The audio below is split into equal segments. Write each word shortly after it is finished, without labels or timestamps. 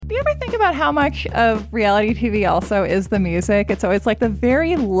Do you ever think about how much of reality TV also is the music? It's always like the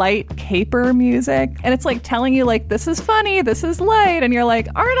very light caper music. And it's like telling you like, this is funny, this is light. And you're like,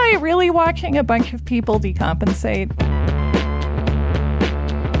 aren't I really watching a bunch of people decompensate?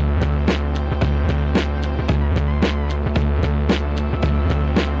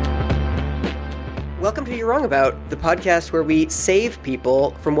 Welcome to You're Wrong About, the podcast where we save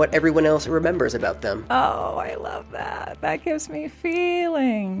people from what everyone else remembers about them. Oh, I love that. That gives me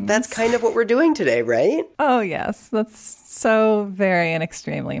feelings. That's kind of what we're doing today, right? Oh, yes. That's so very and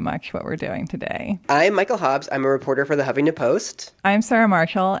extremely much what we're doing today. I'm Michael Hobbs. I'm a reporter for the Huffington Post. I'm Sarah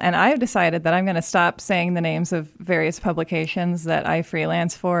Marshall, and I've decided that I'm going to stop saying the names of various publications that I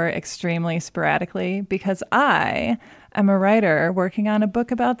freelance for extremely sporadically because I'm a writer working on a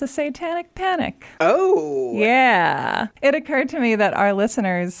book about the Satanic Panic. Oh. Yeah. It occurred to me that our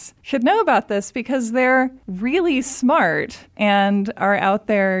listeners should know about this because they're really smart and are out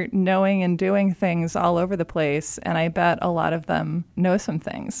there knowing and doing things all over the place. And I bet a lot of them know some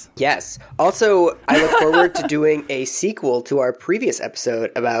things. Yes. Also, I look forward to doing a sequel to our previous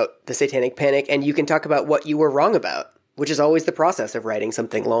episode about the Satanic Panic, and you can talk about what you were wrong about. Which is always the process of writing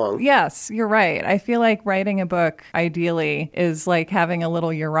something long. Yes, you're right. I feel like writing a book, ideally, is like having a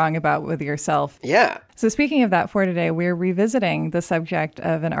little you're wrong about with yourself. Yeah. So speaking of that for today, we're revisiting the subject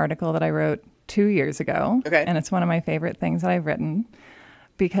of an article that I wrote 2 years ago. Okay. And it's one of my favorite things that I've written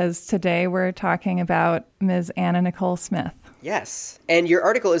because today we're talking about Ms. Anna Nicole Smith. Yes. And your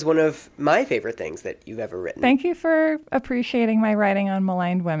article is one of my favorite things that you've ever written. Thank you for appreciating my writing on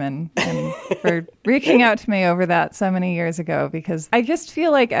maligned women and for reaching out to me over that so many years ago, because I just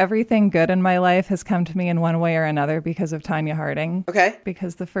feel like everything good in my life has come to me in one way or another because of Tonya Harding. Okay.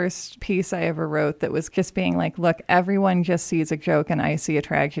 Because the first piece I ever wrote that was just being like, look, everyone just sees a joke and I see a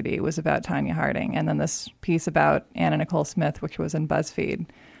tragedy was about Tonya Harding. And then this piece about Anna Nicole Smith, which was in BuzzFeed,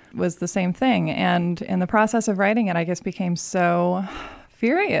 was the same thing. And in the process of writing it, I just became so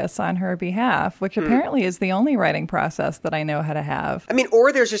furious on her behalf, which apparently is the only writing process that I know how to have. I mean,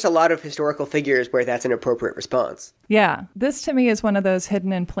 or there's just a lot of historical figures where that's an appropriate response. Yeah. This to me is one of those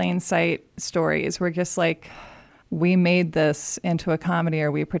hidden in plain sight stories where just like we made this into a comedy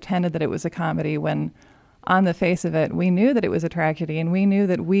or we pretended that it was a comedy when on the face of it, we knew that it was a tragedy and we knew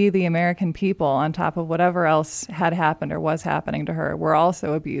that we, the American people, on top of whatever else had happened or was happening to her, were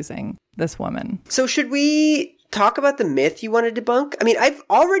also abusing this woman. So should we talk about the myth you want to debunk? I mean, I've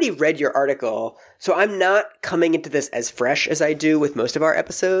already read your article, so I'm not coming into this as fresh as I do with most of our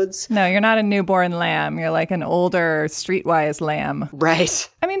episodes. No, you're not a newborn lamb. You're like an older, streetwise lamb. Right.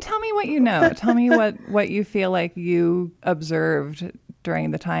 I mean, tell me what you know. Tell me what you feel like you observed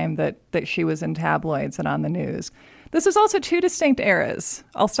during the time that she was in tabloids and on the news. This was also two distinct eras.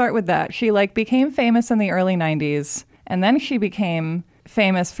 I'll start with that. She became famous in the early 90s, and then she became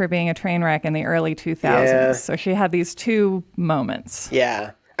famous for being a train wreck in the early 2000s. Yeah. So she had these two moments.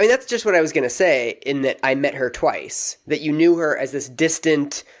 Yeah. I mean, that's just what I was going to say in that I met her twice. That you knew her as this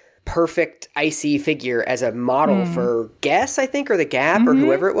distant, perfect, icy figure as a model for Guess, I think, or The Gap, or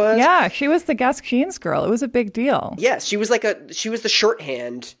whoever it was. Yeah, she was the Guess Jeans girl. It was a big deal. Yes, she was the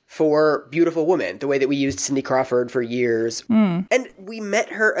shorthand for beautiful woman, the way that we used Cindy Crawford for years. And we met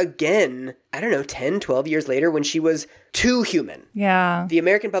her again, I don't know, 10, 12 years later when she was too human. Yeah. The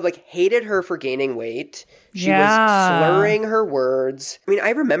American public hated her for gaining weight. She was Yeah. slurring her words. I mean,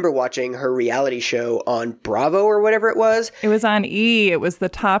 I remember watching her reality show on Bravo or whatever it was. It was on E. It was the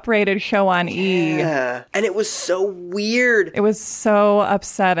top-rated show on E. Yeah. And it was so weird. It was so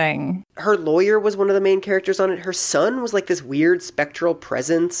upsetting. Her lawyer was one of the main characters on it. Her son was like this weird spectral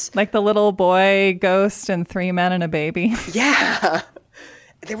presence. Like the little boy ghost and three men and a baby. Yeah.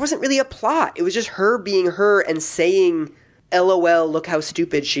 There wasn't really a plot. It was just her being her and saying, LOL, look how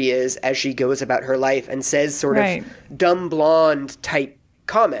stupid she is as she goes about her life and says sort Right. of dumb blonde type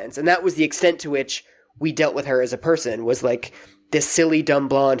comments. And that was the extent to which we dealt with her as a person, was like this silly dumb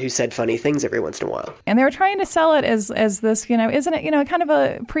blonde who said funny things every once in a while. And they were trying to sell it as this, isn't it, kind of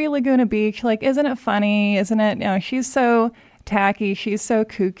a pre-Laguna Beach, like, isn't it funny? Isn't it, she's so tacky, she's so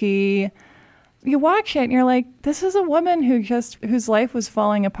kooky. You watch it and you're like, this is a woman whose life was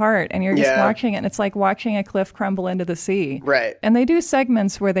falling apart, and you're just watching it and it's like watching a cliff crumble into the sea. Right. And they do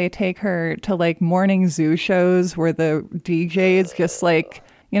segments where they take her to like morning zoo shows where the DJs just like,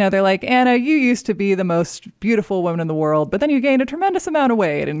 they're like, Anna, you used to be the most beautiful woman in the world, but then you gained a tremendous amount of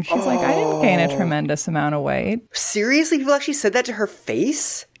weight. And she's like, I didn't gain a tremendous amount of weight. Seriously? People actually said that to her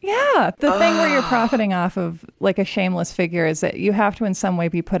face? Yeah. The thing where you're profiting off of like a shameless figure is that you have to in some way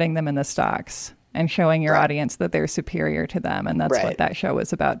be putting them in the stocks and showing your audience that they're superior to them. And that's what that show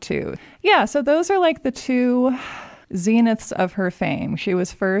is about too. Yeah. So those are like the two zeniths of her fame. She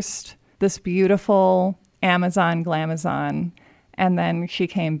was first this beautiful Amazon glamazon, and then she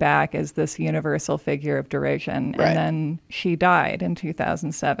came back as this universal figure of derision. Right. And then she died in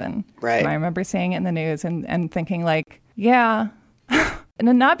 2007. Right. And I remember seeing it in the news and thinking like, yeah.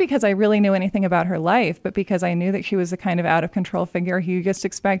 And not because I really knew anything about her life, but because I knew that she was the kind of out-of-control figure who you just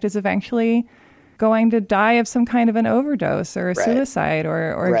expect is eventually going to die of some kind of an overdose or a Right. suicide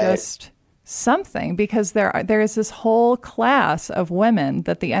or Right. just something, because there is this whole class of women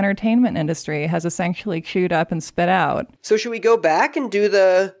that the entertainment industry has essentially chewed up and spit out. So should we go back and do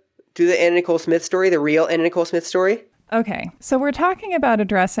the Anna Nicole Smith story, the real Anna Nicole Smith story? Okay, so we're talking about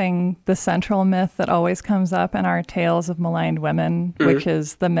addressing the central myth that always comes up in our tales of maligned women, which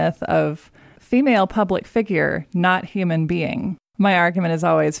is the myth of female public figure, not human being. My argument is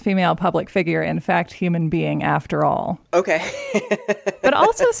always female public figure, in fact, human being after all. Okay. But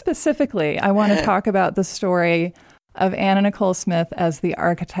also specifically, I want to talk about the story of Anna Nicole Smith as the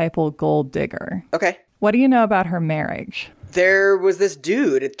archetypal gold digger. Okay. What do you know about her marriage? There was this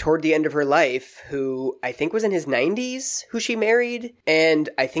dude toward the end of her life who I think was in his 90s who she married. And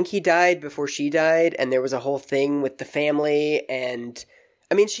I think he died before she died. And there was a whole thing with the family. And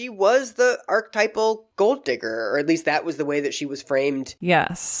I mean, she was the archetypal gold digger, or at least that was the way that she was framed.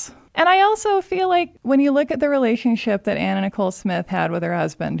 Yes. And I also feel like when you look at the relationship that Anna Nicole Smith had with her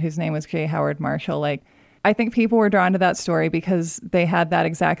husband, whose name was J. Howard Marshall, like, I think people were drawn to that story because they had that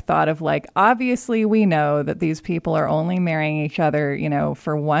exact thought of like, obviously we know that these people are only marrying each other, you know,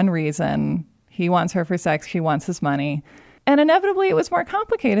 for one reason. He wants her for sex. She wants his money. And inevitably it was more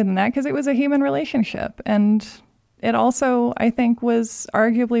complicated than that because it was a human relationship. And it also, I think, was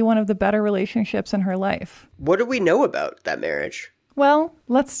arguably one of the better relationships in her life. What do we know about that marriage? Well,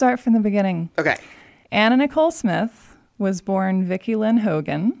 let's start from the beginning. Okay. Anna Nicole Smith was born Vicki Lynn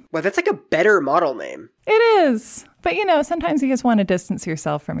Hogan. Well, that's like a better model name. It is. But, you know, sometimes you just want to distance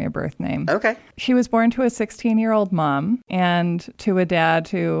yourself from your birth name. Okay. She was born to a 16-year-old mom and to a dad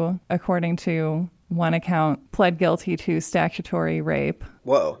who, according to one account, pled guilty to statutory rape.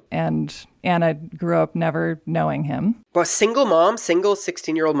 Whoa. And Anna grew up never knowing him. Well, single mom, single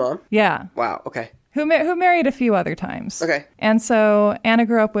 16-year-old mom? Yeah. Wow, okay. Who married a few other times. Okay. And so Anna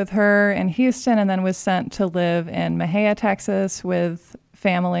grew up with her in Houston and then was sent to live in Mexia, Texas with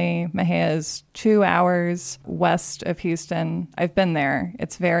family. Mexia is 2 hours west of Houston. I've been there.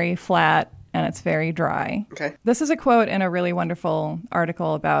 It's very flat and it's very dry. Okay. This is a quote in a really wonderful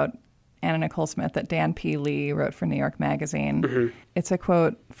article about Anna Nicole Smith that Dan P. Lee wrote for New York Magazine. Mm-hmm. It's a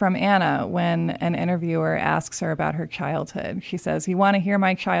quote from Anna when an interviewer asks her about her childhood. She says, "You want to hear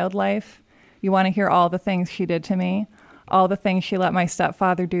my child life? You want to hear all the things she did to me? All the things she let my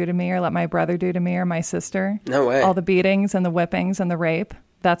stepfather do to me or let my brother do to me or my sister? No way. All the beatings and the whippings and the rape?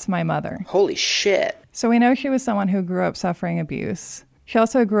 That's my mother." Holy shit. So we know she was someone who grew up suffering abuse. She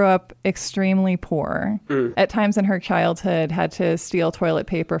also grew up extremely poor. At times in her childhood, had to steal toilet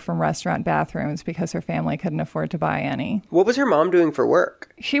paper from restaurant bathrooms because her family couldn't afford to buy any. What was her mom doing for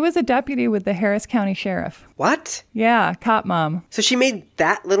work? She was a deputy with the Harris County Sheriff. What? Yeah, cop mom. So she made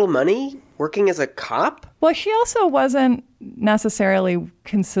that little money working as a cop? Well, she also wasn't necessarily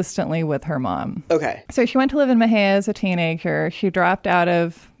consistently with her mom. Okay. So she went to live in Mexia as a teenager. She dropped out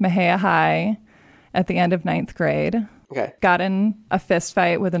of Mexia High at the end of 9th grade. Okay. Got in a fist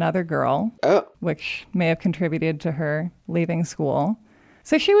fight with another girl, Oh. which may have contributed to her leaving school.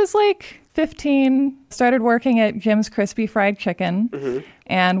 So she was like 15, started working at Jim's Crispy Fried Chicken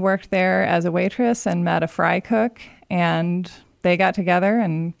and worked there as a waitress and met a fry cook. And they got together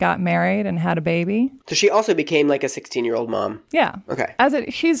and got married and had a baby. So she also became like a 16-year-old mom. Yeah. Okay.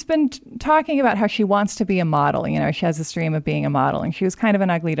 She's been talking about how she wants to be a model. You know, she has this dream of being a model. And she was kind of an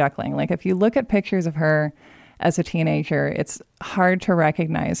ugly duckling. Like if you look at pictures of her as a teenager, it's hard to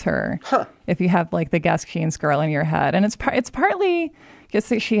recognize her if you have like the Guess Jeans girl in your head. And it's partly just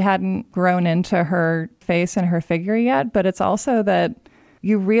that she hadn't grown into her face and her figure yet, but it's also that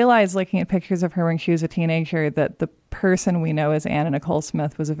you realize looking at pictures of her when she was a teenager that the person we know as Anna Nicole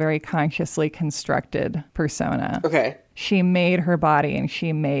Smith was a very consciously constructed persona. Okay. She made her body and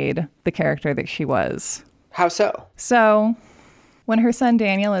she made the character that she was. How so? So when her son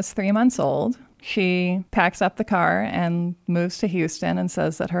Daniel is 3 months old, she packs up the car and moves to Houston and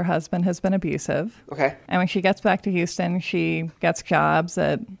says that her husband has been abusive. Okay. And when she gets back to Houston, she gets jobs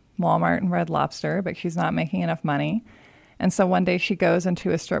at Walmart and Red Lobster, but she's not making enough money. And so one day she goes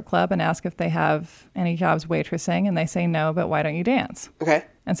into a strip club and asks if they have any jobs waitressing, and they say no, but why don't you dance? Okay.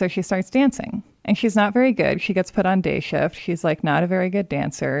 And so she starts dancing. And she's not very good. She gets put on day shift. She's like not a very good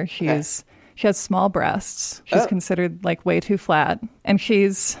dancer. She has small breasts. She's considered like way too flat. And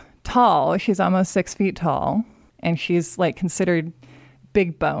she's tall. She's almost 6 feet tall. and she's like considered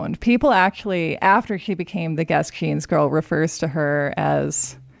big boned. People actually, after she became the Guess Jeans girl, refers to her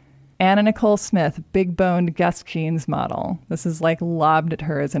as Anna Nicole Smith, big boned Guess Jeans model. This is like lobbed at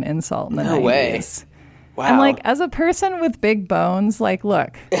her as an insult in the 90s. No way. Wow. And like, as a person with big bones, like,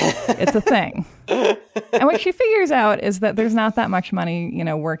 look, it's a thing. And what she figures out is that there's not that much money, you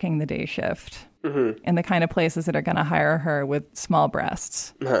know, working the day shift in the kind of places that are going to hire her with small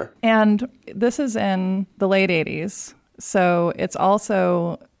breasts. And this is in the late 80s. So it's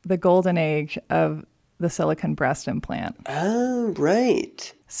also the golden age of the silicone breast implant. Oh,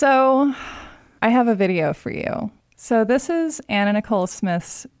 right. So I have a video for you. So this is Anna Nicole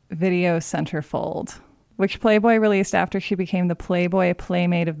Smith's video centerfold, which Playboy released after she became the Playboy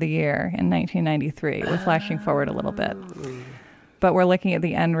Playmate of the Year in 1993. We're flashing forward a little bit. But we're looking at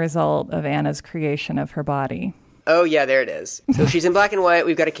the end result of Anna's creation of her body. Oh, yeah, there it is. So she's in black and white.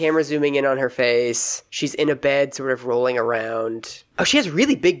 We've got a camera zooming in on her face. She's in a bed sort of rolling around. Oh, she has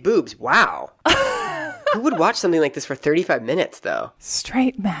really big boobs. Wow. Who would watch something like this for 35 minutes, though?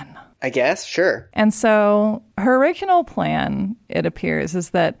 Straight men. I guess, sure. And so her original plan, it appears,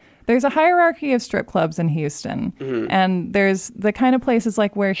 is that there's a hierarchy of strip clubs in Houston. And there's the kind of places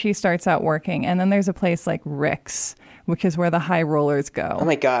like where she starts out working. And then there's a place like Rick's, which is where the high rollers go. Oh,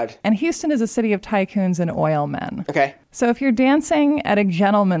 my God. And Houston is a city of tycoons and oil men. Okay. So if you're dancing at a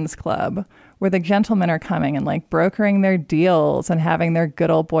gentleman's club where the gentlemen are coming and like brokering their deals and having their good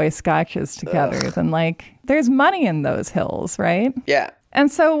old boy scotches together, then like there's money in those hills, right? Yeah. And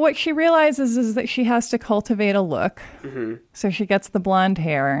so what she realizes is that she has to cultivate a look. So she gets the blonde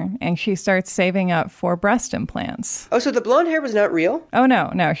hair and she starts saving up for breast implants. Oh, so the blonde hair was not real? Oh,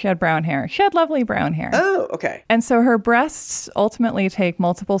 no, she had brown hair. She had lovely brown hair. Oh, okay. And so her breasts ultimately take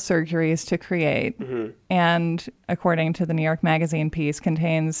multiple surgeries to create. And according to the New York Magazine piece,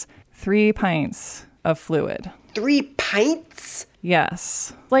 contains 3 pints of fluid. 3 pints?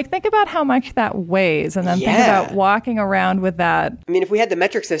 Yes. Like, think about how much that weighs, and then think Yeah. about walking around with that. I mean, if we had the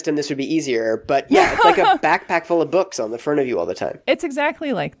metric system, this would be easier. But yeah, it's like a backpack full of books on the front of you all the time. It's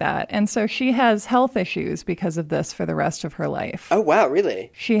exactly like that. And so she has health issues because of this for the rest of her life. Oh, wow, really?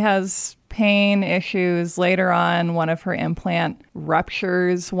 She has pain issues. Later on, one of her implant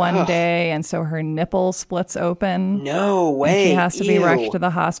ruptures one day, and so her nipple splits open. No way. She has to be Ew. rushed to the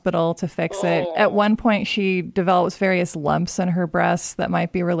hospital to fix it. At one point, she develops various lumps in her breasts that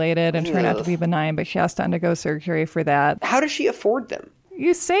might be related and turn out to be benign, but she has to undergo surgery for that. How does she afford them?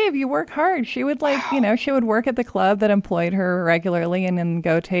 You save, you work hard. She would she would work at the club that employed her regularly and then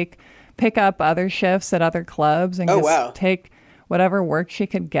go pick up other shifts at other clubs and take whatever work she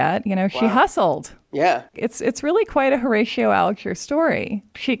could get. She hustled. Yeah. It's really quite a Horatio Alger story.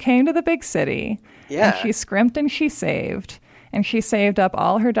 She came to the big city. Yeah. And she scrimped and she saved. And she saved up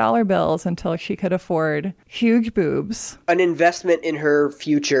all her dollar bills until she could afford huge boobs. An investment in her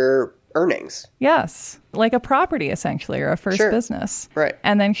future earnings. Yes. Like a property, essentially, or a first business. Right.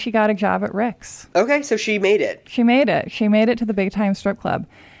 And then she got a job at Rick's. Okay, so she made it. She made it. She made it to the big time strip club.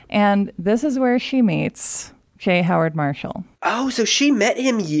 And this is where she meets J. Howard Marshall. Oh, so she met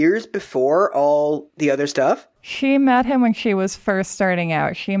him years before all the other stuff? She met him when she was first starting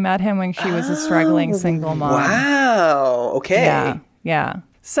out. She met him when she was a struggling single mom. Wow. Okay. Yeah.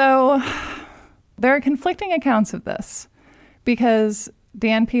 So there are conflicting accounts of this because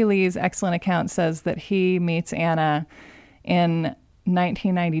Dan P. Lee's excellent account says that he meets Anna in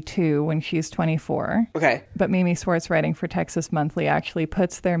 1992 when she's 24. Okay. But Mimi Swartz, writing for Texas Monthly, actually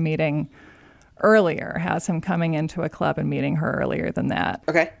puts their meeting earlier, has him coming into a club and meeting her earlier than that.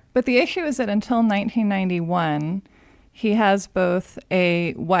 Okay. But the issue is that until 1991, he has both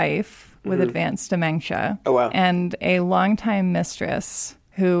a wife with advanced dementia and a longtime mistress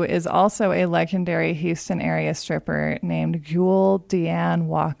who is also a legendary Houston area stripper named Jewel Deanne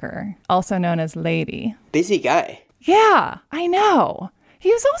Walker, also known as Lady. Busy guy. Yeah, I know.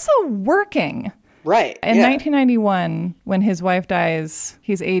 He was also working. Right. In 1991, when his wife dies,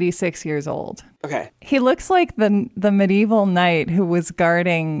 he's 86 years old. Okay. He looks like the medieval knight who was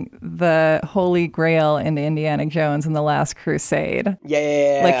guarding the Holy Grail in Indiana Jones in The Last Crusade.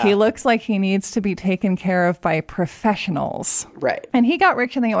 Yeah. Like, he looks like he needs to be taken care of by professionals. Right. And he got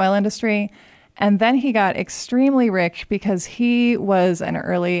rich in the oil industry. And then he got extremely rich because he was an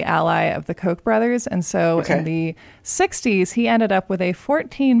early ally of the Koch brothers. And so in the 60s, he ended up with a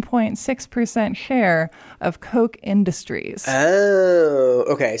 14.6% share of Koch Industries. Oh,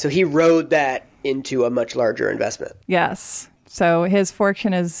 okay. So he rode that into a much larger investment. Yes. So his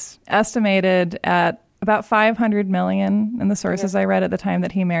fortune is estimated at about $500 million in the sources I read at the time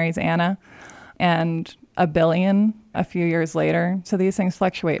that he marries Anna, and $1 billion a few years later. So these things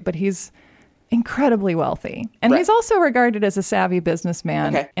fluctuate, but he's incredibly wealthy. And Right. he's also regarded as a savvy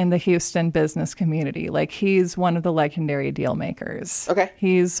businessman Okay. in the Houston business community. Like, he's one of the legendary deal makers. Okay.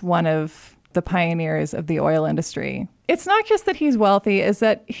 He's one of the pioneers of the oil industry. It's not just that he's wealthy, is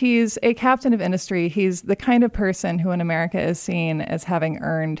that he's a captain of industry. He's the kind of person who in America is seen as having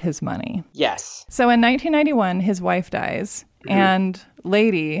earned his money. Yes. So in 1991, his wife dies, and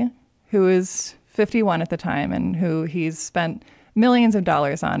Lady, who is 51 at the time and who he's spent millions of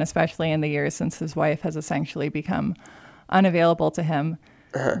dollars on, especially in the years since his wife has essentially become unavailable to him,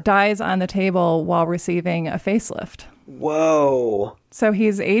 dies on the table while receiving a facelift. Whoa. So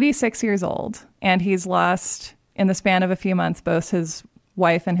he's 86 years old, and he's lost, in the span of a few months, both his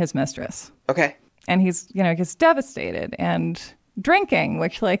wife and his mistress. Okay. And he's, just devastated and drinking,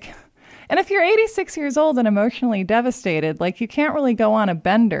 which, like, and if you're 86 years old and emotionally devastated, like, you can't really go on a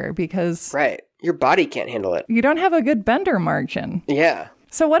bender because Right. Your body can't handle it. you don't have a good bender margin. Yeah.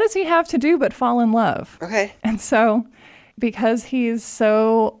 So what does he have to do but fall in love? Okay. And so, because he's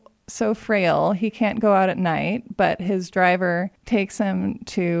so frail, he can't go out at night, but his driver takes him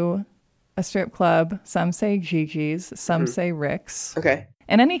to a strip club. Some say Gigi's, some say Rick's. Okay.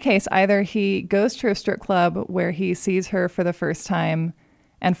 In any case, either he goes to a strip club where he sees her for the first time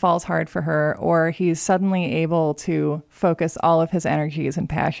and falls hard for her, or he's suddenly able to focus all of his energies and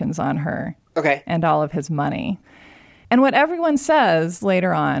passions on her Okay. and all of his money. And what everyone says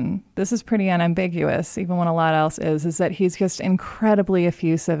later on, this is pretty unambiguous, even when a lot else is that he's just incredibly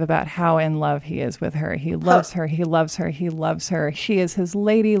effusive about how in love he is with her. He loves her, he loves her, he loves her. She is his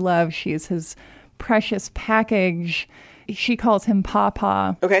lady love. She is his precious package. She calls him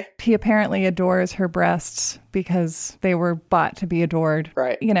Papa. Okay. He apparently adores her breasts because they were bought to be adored.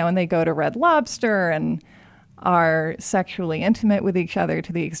 Right. And they go to Red Lobster and are sexually intimate with each other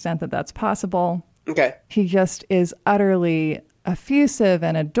to the extent that that's possible. Okay. He just is utterly effusive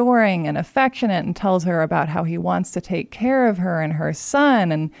and adoring and affectionate and tells her about how he wants to take care of her and her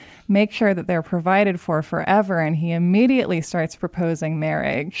son and make sure that they're provided for forever. And he immediately starts proposing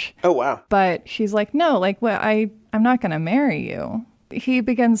marriage. Oh, wow. But she's like, no, like, well, I'm not going to marry you. He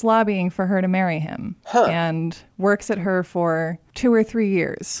begins lobbying for her to marry him and works at her for 2 or 3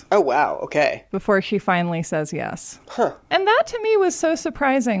 years Oh, wow. Okay. before she finally says yes. And that to me was so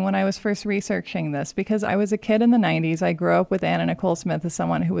surprising when I was first researching this, because I was a kid in the 90s. I grew up with Anna Nicole Smith as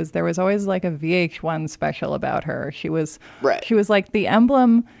someone there was always like a VH1 special about her. She was Right. She was like the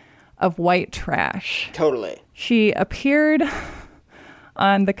emblem of white trash. Totally. She appeared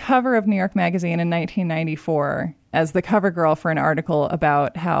on the cover of New York Magazine in 1994 as the cover girl for an article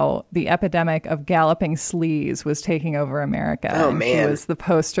about how the epidemic of galloping sleaze was taking over America. Oh, and man. She was the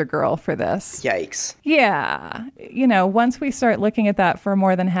poster girl for this. Yikes. Yeah. Once we start looking at that for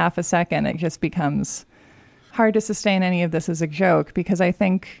more than half a second, it just becomes hard to sustain any of this as a joke, because I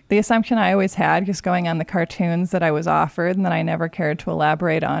think the assumption I always had, just going on the cartoons that I was offered and that I never cared to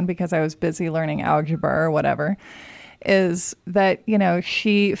elaborate on because I was busy learning algebra or whatever, is that,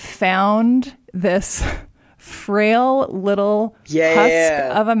 she found this frail little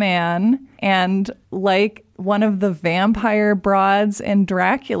husk of a man, and like one of the vampire broads in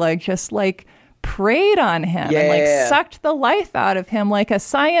Dracula, just like preyed on him and like sucked the life out of him like a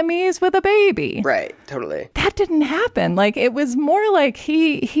Siamese with a baby. Right. Totally. That didn't happen. Like, it was more like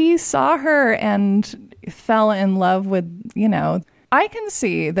he saw her and fell in love with, I can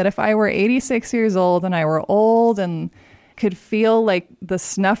see that if I were 86 years old and I were old and could feel like the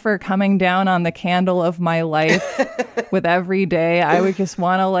snuffer coming down on the candle of my life with every day, I would just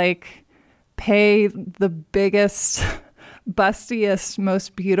want to like pay the biggest, bustiest,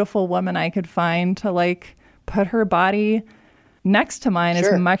 most beautiful woman I could find to like put her body next to mine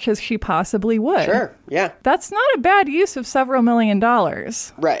as much as she possibly would. Sure. Yeah. That's not a bad use of several $1 million.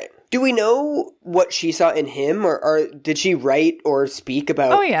 Right. Do we know what she saw in him, or did she write or speak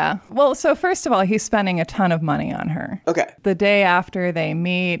about? Oh, yeah. Well, so first of all, he's spending a ton of money on her. Okay. The day after they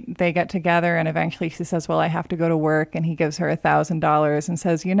meet, they get together, and eventually she says, well, I have to go to work, and he gives her $1,000 and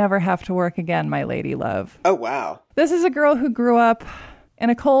says, you never have to work again, my lady love. Oh, wow. This is a girl who grew up in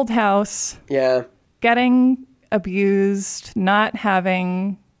a cold house, Yeah. getting abused, not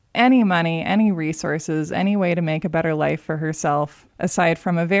having any money, any resources, any way to make a better life for herself, aside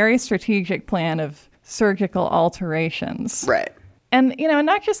from a very strategic plan of surgical alterations. Right. And,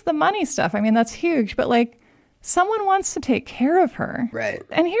 not just the money stuff. I mean, that's huge, but like, someone wants to take care of her. Right.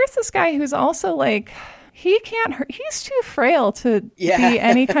 And here's this guy who's also like, he's too frail to be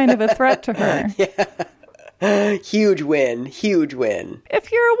any kind of a threat to her. Huge win. Huge win.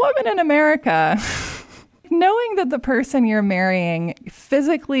 If you're a woman in America, knowing that the person you're marrying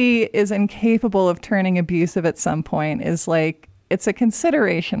physically is incapable of turning abusive at some point is like it's a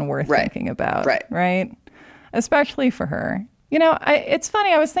consideration worth thinking about. Right? Especially for her. You know, it's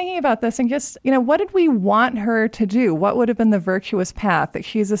funny. I was thinking about this and just, you know, what did we want her to do? What would have been the virtuous path? That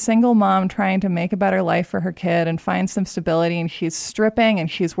she's a single mom trying to make a better life for her kid and find some stability, and she's stripping and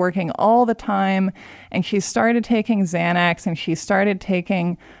she's working all the time, and she started taking Xanax and she started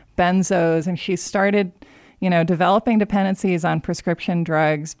taking benzos and she started, you know, developing dependencies on prescription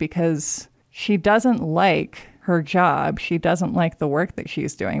drugs because she doesn't like her job. She doesn't like the work that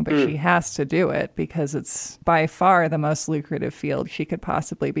she's doing, but she has to do it because it's by far the most lucrative field she could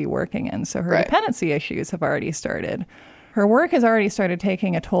possibly be working in. So her dependency issues have already started. Her work has already started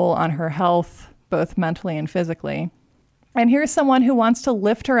taking a toll on her health, both mentally and physically. And here's someone who wants to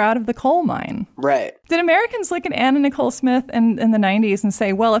lift her out of the coal mine. Right. Did Americans look at Anna Nicole Smith in the 90s and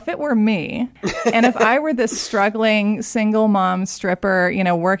say, well, if it were me, and if I were this struggling single mom stripper, you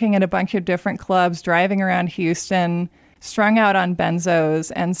know, working at a bunch of different clubs, driving around Houston, strung out on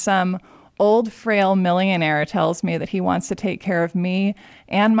benzos, and some old frail millionaire tells me that he wants to take care of me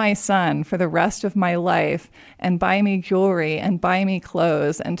and my son for the rest of my life and buy me jewelry and buy me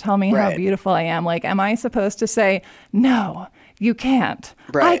clothes and tell me how beautiful I am. Like, am I supposed to say, no, you can't.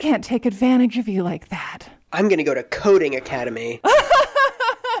 I can't take advantage of you like that. I'm going to go to coding academy.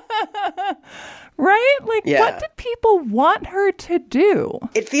 Right? Like, what did people want her to do?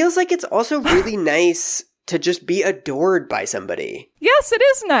 It feels like it's also really nice to just be adored by somebody. Yes, it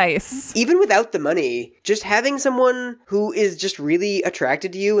is nice. Even without the money, just having someone who is just really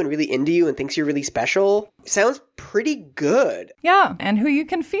attracted to you and really into you and thinks you're really special sounds pretty good. Yeah, and who you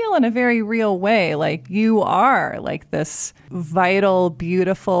can feel in a very real way. Like, you are like this vital,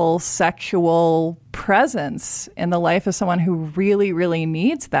 beautiful, sexual presence in the life of someone who really, really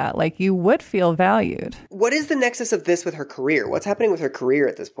needs that. Like, you would feel valued. What is the nexus of this with her career? What's happening with her career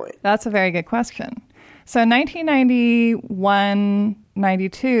at this point? That's a very good question. So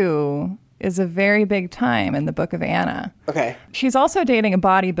 1991-92 is a very big time in the Book of Anna. Okay. She's also dating a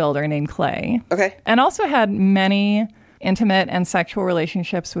bodybuilder named Clay. Okay. And also had many intimate and sexual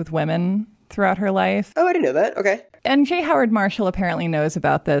relationships with women throughout her life. Oh, I didn't know that. Okay. And J. Howard Marshall apparently knows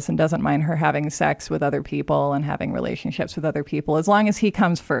about this and doesn't mind her having sex with other people and having relationships with other people, as long as he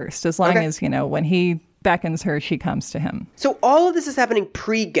comes first, as long as, you know, when he beckons her, she comes to him. So all of this is happening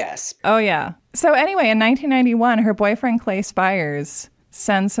pre-Guess. Oh, yeah. So anyway, in 1991, her boyfriend Clay Spires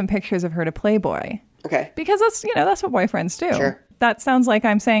sends some pictures of her to Playboy. Okay. Because that's, you know, that's what boyfriends do. Sure. That sounds like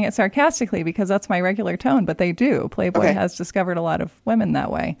I'm saying it sarcastically because that's my regular tone, but they do. Playboy has discovered a lot of women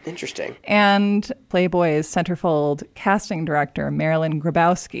that way. Interesting. And Playboy's centerfold casting director, Marilyn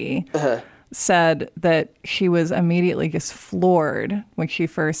Grabowski, said that she was immediately just floored when she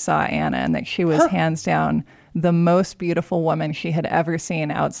first saw Anna, and that she was hands down the most beautiful woman she had ever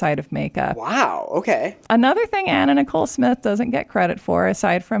seen outside of makeup. Wow. Okay. Another thing Anna Nicole Smith doesn't get credit for,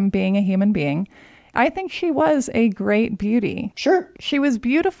 aside from being a human being, I think she was a great beauty. Sure. She was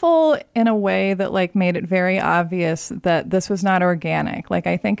beautiful in a way that like made it very obvious that this was not organic. Like,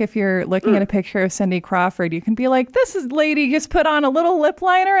 I think if you're looking at a picture of Cindy Crawford, you can be like, this lady just put on a little lip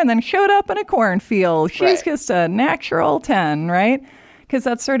liner and then showed up in a cornfield. She's just a natural 10, right? Because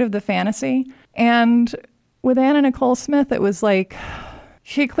that's sort of the fantasy. And with Anna Nicole Smith, it was like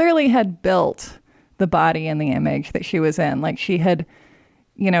she clearly had built the body and the image that she was in. Like, she had,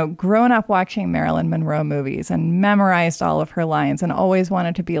 you know, grown up watching Marilyn Monroe movies and memorized all of her lines and always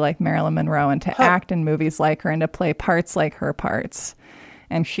wanted to be like Marilyn Monroe and to act in movies like her and to play parts like her parts.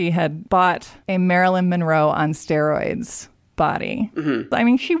 And she had bought a Marilyn Monroe on steroids body. I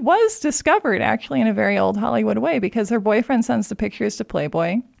mean, she was discovered actually in a very old Hollywood way because her boyfriend sends the pictures to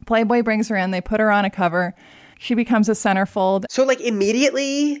Playboy. Playboy brings her in. They put her on a cover. She becomes a centerfold. So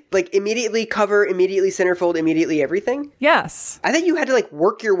immediately cover, immediately centerfold, immediately everything? Yes. I think you had to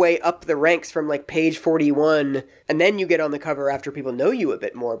work your way up the ranks from page 41 and then you get on the cover after people know you a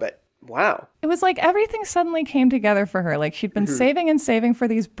bit more, but wow. It was like everything suddenly came together for her. Like, she'd been saving and saving for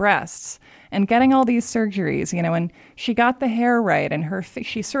these breasts and getting all these surgeries, you know, and she got the hair right and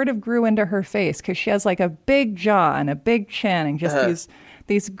she sort of grew into her face because she has a big jaw and a big chin and just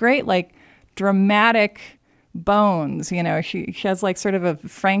these great dramatic bones, you know. She has sort of a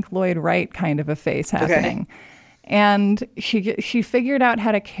Frank Lloyd Wright kind of a face happening. And she figured out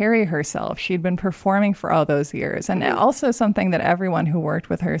how to carry herself. She'd been performing for all those years. And also something that everyone who worked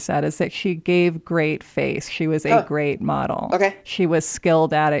with her said is that she gave great face. She was a great model. Okay. She was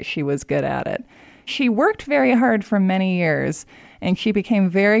skilled at it. She was good at it. She worked very hard for many years, and she became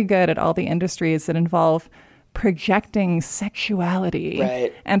very good at all the industries that involve projecting sexuality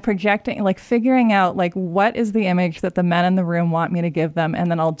Right. and projecting, like figuring out like what is the image that the men in the room want me to give them, and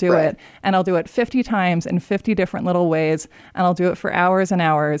then I'll do Right. it, and I'll do it 50 times in 50 different little ways, and I'll do it for hours and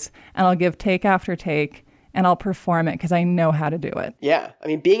hours, and I'll give take after take, and I'll perform it because I know how to do it. Yeah. I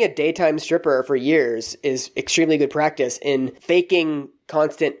mean, being a daytime stripper for years is extremely good practice in faking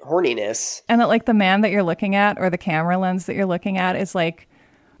constant horniness. And that like the man that you're looking at or the camera lens that you're looking at is like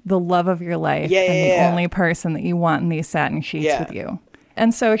the love of your life and the only person that you want in these satin sheets with you.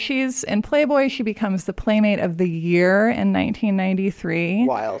 And so she's in Playboy. She becomes the Playmate of the Year in 1993.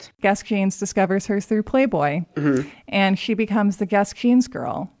 Wild. Guess Jeans discovers her through Playboy. And she becomes the Guess Jeans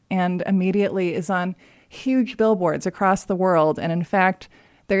girl and immediately is on huge billboards across the world. And in fact,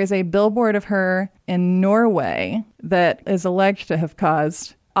 there is a billboard of her in Norway that is alleged to have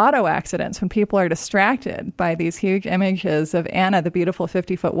caused auto accidents when people are distracted by these huge images of Anna, the beautiful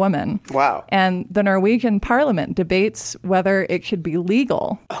 50-foot woman. Wow. And the Norwegian parliament debates whether it should be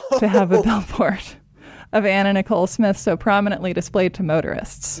legal to have a billboard of Anna Nicole Smith so prominently displayed to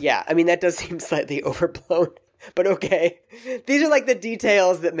motorists. Yeah. I mean, that does seem slightly overblown, but okay. These are like the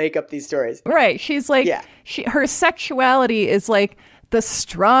details that make up these stories. Right. She's like, her sexuality is like the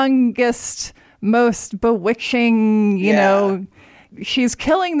strongest, most bewitching, you know, she's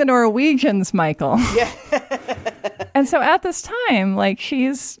killing the Norwegians, Michael. Yeah. And so at this time, like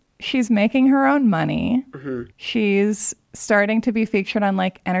she's making her own money. She's starting to be featured on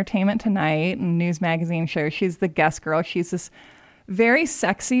like Entertainment Tonight and news magazine shows. She's the guest girl. She's this very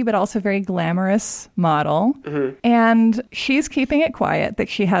sexy, but also very glamorous model. And she's keeping it quiet that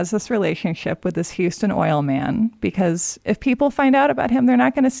she has this relationship with this Houston oil man, because if people find out about him, they're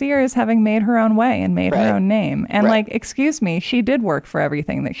not going to see her as having made her own way and made her own name. And like, excuse me, she did work for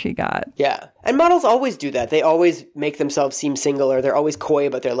everything that she got. Yeah. And models always do that. They always make themselves seem single, or they're always coy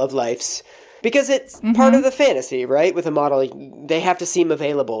about their love lives. Because it's part of the fantasy, right? With a model, they have to seem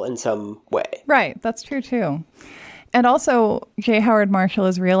available in some way. Right. That's true, too. And also, J. Howard Marshall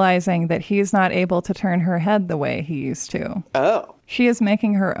is realizing that he's not able to turn her head the way he used to. Oh. She is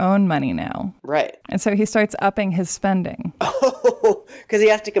making her own money now. Right. And so he starts upping his spending. Oh, because he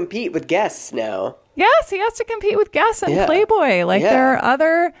has to compete with guests now. Yes, he has to compete with Guess and Playboy. Like, there are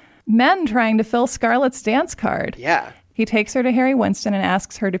other men trying to fill Scarlett's dance card. Yeah. He takes her to Harry Winston and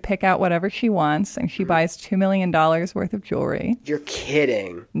asks her to pick out whatever she wants, and she buys $2 million worth of jewelry. You're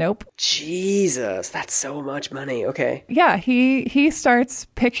kidding. Nope. Jesus, that's so much money. Okay. Yeah, he starts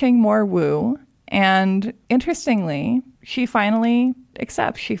pitching more woo, and interestingly, she finally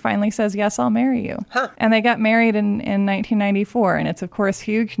accepts. She finally says, yes, I'll marry you. And they got married in 1994, and it's, of course,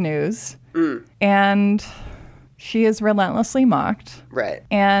 huge news. And she is relentlessly mocked. Right.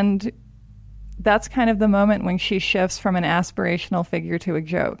 And that's kind of the moment when she shifts from an aspirational figure to a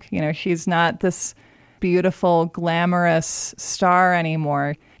joke. You know, she's not this beautiful, glamorous star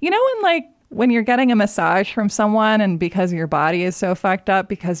anymore. You know, when you're getting a massage from someone and because your body is so fucked up,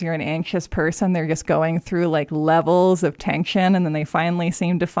 because you're an anxious person, they're just going through like levels of tension, and then they finally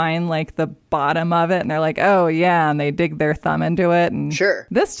seem to find like the bottom of it, and they're like, oh yeah, and they dig their thumb into it. And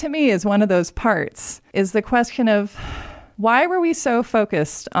this to me is one of those parts, is the question of why were we so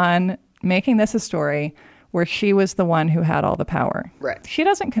focused on making this a story where she was the one who had all the power. Right. She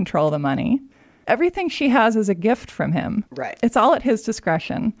doesn't control the money. Everything she has is a gift from him. Right. It's all at his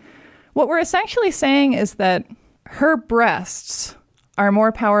discretion. What we're essentially saying is that her breasts are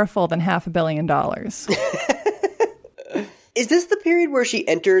more powerful than $500 million. Is this the period where she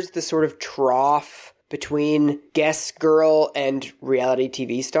enters the sort of trough between guest girl and reality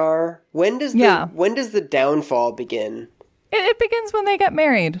TV star? When does the downfall begin? It begins when they get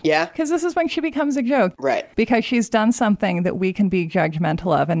married. Yeah. Because this is when she becomes a joke. Right. Because she's done something that we can be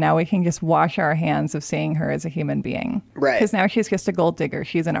judgmental of, and now we can just wash our hands of seeing her as a human being. Right. Because now she's just a gold digger.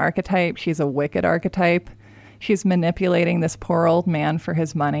 She's an archetype. She's a wicked archetype. She's manipulating this poor old man for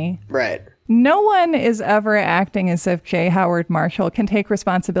his money. Right. No one is ever acting as if J. Howard Marshall can take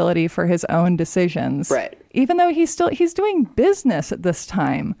responsibility for his own decisions. Right. Even though he's doing business at this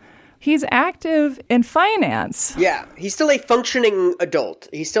time. He's active in finance. Yeah, he's still a functioning adult.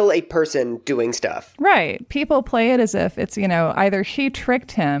 He's still a person doing stuff. Right. People play it as if it's, either she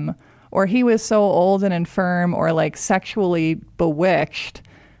tricked him or he was so old and infirm or like sexually bewitched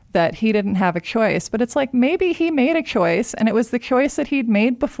that he didn't have a choice. But it's like maybe he made a choice, and it was the choice that he'd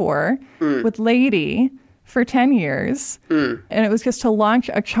made before with Lady for 10 years. And it was just to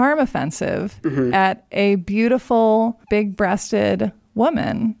launch a charm offensive at a beautiful, big-breasted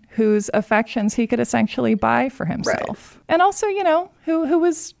woman whose affections he could essentially buy for himself. Right. And also, who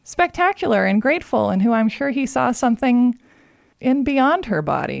was spectacular and grateful, and who I'm sure he saw something in beyond her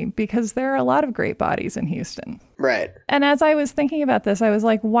body, because there are a lot of great bodies in Houston. Right. And as I was thinking about this, I was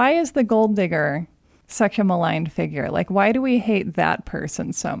like, why is the gold digger such a maligned figure? Like, why do we hate that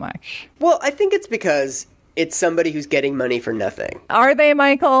person so much? Well, I think it's because it's somebody who's getting money for nothing. Are they,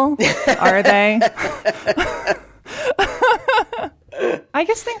 Michael? Are they? I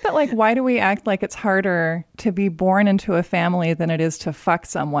just think that, like, why do we act like it's harder to be born into a family than it is to fuck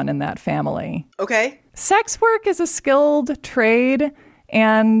someone in that family? Okay. Sex work is a skilled trade,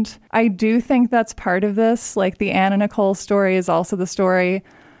 and I do think that's part of this. Like, the Anna Nicole story is also the story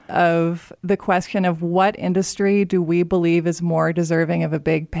of the question of what industry do we believe is more deserving of a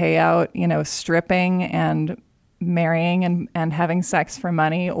big payout, you know, stripping and marrying and having sex for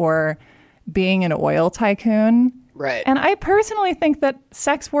money, or being an oil tycoon. Right. And I personally think that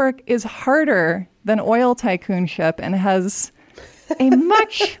sex work is harder than oil tycoonship and has a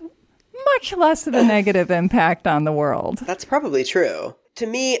much less of a negative impact on the world. That's probably true. To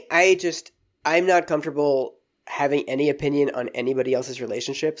me, I'm not comfortable having any opinion on anybody else's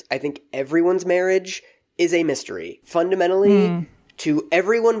relationships. I think everyone's marriage is a mystery. Fundamentally, to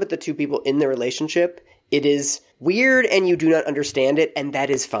everyone but the two people in the relationship, it is weird and you do not understand it, and that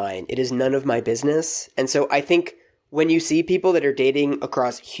is fine. It is none of my business. And so I think when you see people that are dating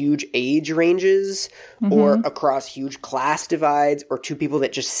across huge age ranges or across huge class divides, or two people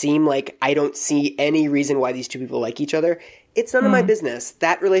that just seem like I don't see any reason why these two people like each other, it's none of my business.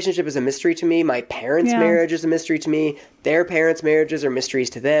 That relationship is a mystery to me. My parents' marriage is a mystery to me. Their parents' marriages are mysteries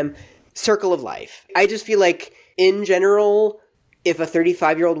to them. Circle of life. I just feel like, in general, if a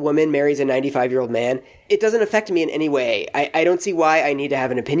 35-year-old woman marries a 95-year-old man, it doesn't affect me in any way. I don't see why I need to have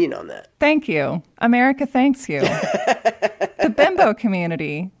an opinion on that. Thank you. America thanks you. The bimbo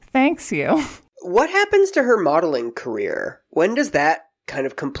community thanks you. What happens to her modeling career? When does that kind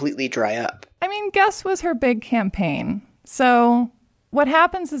of completely dry up? I mean, Guess was her big campaign. So what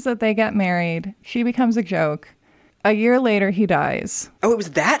happens is that they get married. She becomes a joke. A year later, he dies. Oh, it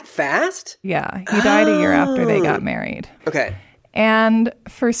was that fast? Yeah, he died a year after they got married. Okay. And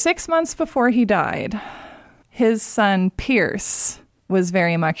for 6 months before he died, his son, Pierce, was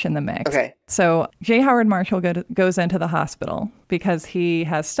very much in the mix. Okay. So J. Howard Marshall goes into the hospital because he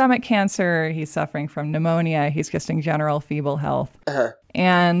has stomach cancer, he's suffering from pneumonia, he's just in general feeble health.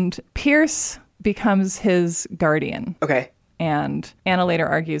 And Pierce becomes his guardian. Okay. And Anna later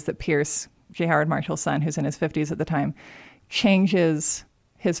argues that Pierce, J. Howard Marshall's son, who's in his 50s at the time, changes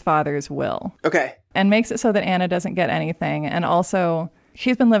his father's will. Okay. And makes it so that Anna doesn't get anything. And also,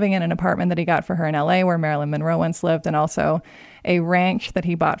 she's been living in an apartment that he got for her in LA where Marilyn Monroe once lived, and also a ranch that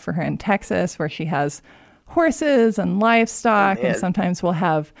he bought for her in Texas where she has horses and livestock, and sometimes will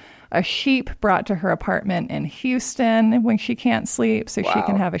have a sheep brought to her apartment in Houston when she can't sleep, so she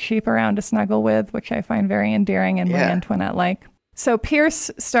can have a sheep around to snuggle with, which I find very endearing and Marie Antoinette-like. So Pierce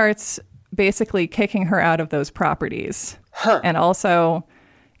starts basically kicking her out of those properties. And also,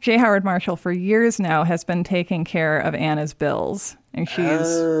 J. Howard Marshall for years now has been taking care of Anna's bills. And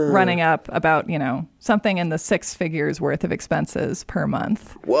she's running up about, you know, something in the 6 figures worth of expenses per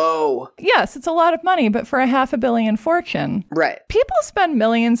month. Whoa. Yes, it's a lot of money, but for a $500 million fortune. Right. People spend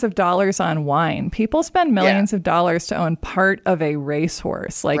millions of dollars on wine. People spend millions of dollars to own part of a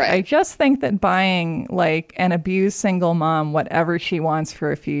racehorse. Like, I just think that buying, like, an abused single mom whatever she wants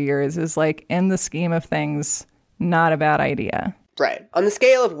for a few years is, like, in the scheme of things, not a bad idea. Right. On the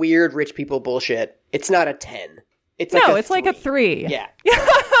scale of weird rich people bullshit, it's not a 10. It's like it's like a 3. Yeah.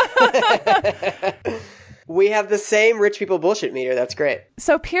 We have the same rich people bullshit meter. That's great.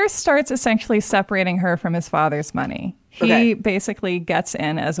 So Pierce starts essentially separating her from his father's money. He basically gets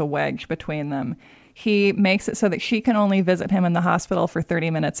in as a wedge between them. He makes it so that she can only visit him in the hospital for 30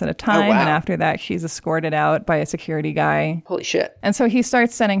 minutes at a time. And after that, she's escorted out by a security guy. Holy shit. And so he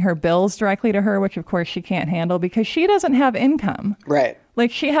starts sending her bills directly to her, which of course she can't handle because she doesn't have income. Right. Like,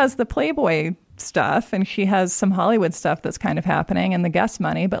 she has the Playboy stuff and she has some Hollywood stuff that's kind of happening and the guest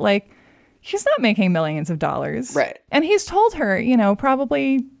money, but, like, she's not making millions of dollars. Right. And he's told her, you know,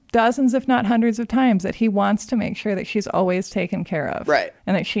 probably dozens, if not hundreds of times that he wants to make sure that she's always taken care of. Right.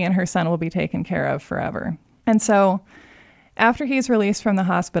 And that she and her son will be taken care of forever. And so after he's released from the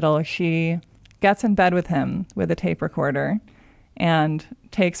hospital, she gets in bed with him with a tape recorder and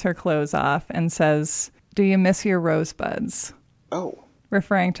takes her clothes off and says, "Do you miss your rosebuds?" Oh.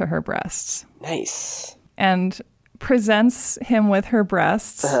 Referring to her breasts. Nice. And presents him with her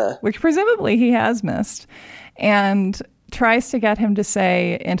breasts, which presumably he has missed, and tries to get him to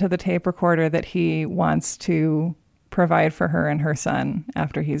say into the tape recorder that he wants to provide for her and her son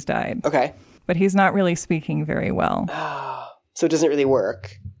after he's died. Okay. But he's not really speaking very well. So it doesn't really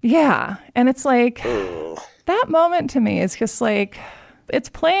work. Yeah. And it's like, That moment to me is just like, it's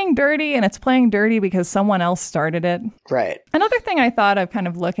playing dirty, and it's playing dirty because someone else started it. Right. Another thing I thought of, kind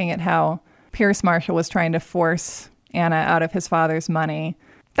of looking at how Pierce Marshall was trying to force Anna out of his father's money,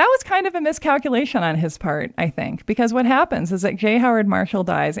 that was kind of a miscalculation on his part, I think, because what happens is that J. Howard Marshall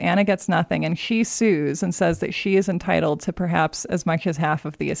dies, Anna gets nothing, and she sues and says that she is entitled to perhaps as much as half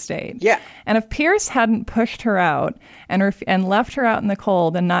of the estate. Yeah. And if Pierce hadn't pushed her out and left her out in the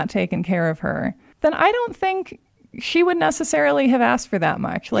cold and not taken care of her, then I don't think she would necessarily have asked for that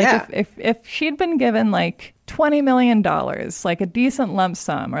much. Like, Yeah. if she'd been given like $20 million, like a decent lump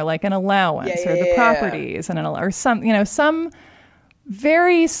sum, or like an allowance, or the properties, and or some, some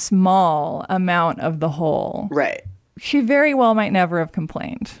very small amount of the whole, Right. she very well might never have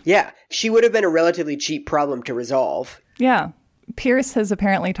complained. Yeah. She would have been a relatively cheap problem to resolve. Yeah. Pierce has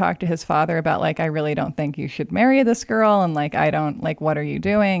apparently talked to his father about, like, I really don't think you should marry this girl, and like, I don't, like, what are you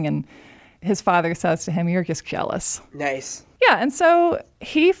doing? And his father says to him, you're just jealous. Nice. Yeah, and so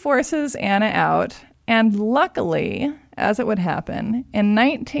he forces Anna out, and luckily, as it would happen, in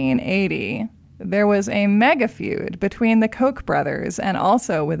 1980, there was a mega feud between the Koch brothers and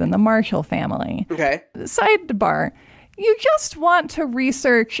also within the Marshall family. Okay. Sidebar, you just want to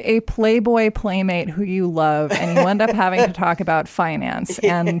research a Playboy playmate who you love, and you end up having to talk about finance.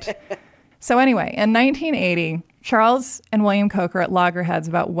 And so anyway, in 1980, Charles and William Koch are at loggerheads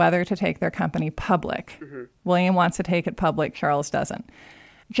about whether to take their company public. Mm-hmm. William wants to take it public. Charles doesn't.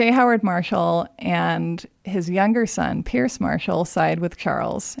 J. Howard Marshall and his younger son, Pierce Marshall, side with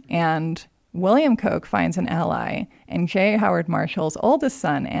Charles, and William Koch finds an ally in J. Howard Marshall's oldest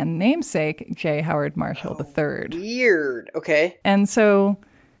son and namesake, J. Howard Marshall III. Weird. Okay. And so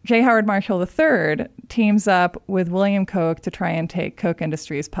J. Howard Marshall III teams up with William Koch to try and take Koch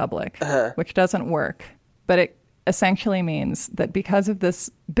Industries public, which doesn't work. But it essentially means that because of this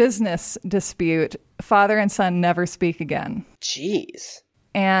business dispute, father and son never speak again. Jeez.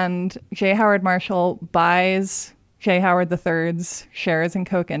 And J. Howard Marshall buys J. Howard III's shares in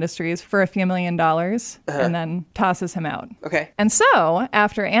Koch Industries for a few $1 million and then tosses him out. Okay. And so,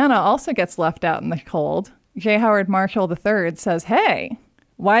 after Anna also gets left out in the cold, J. Howard Marshall III says, hey,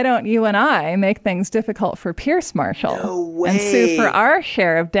 why don't you and I make things difficult for Pierce Marshall No way. and sue for our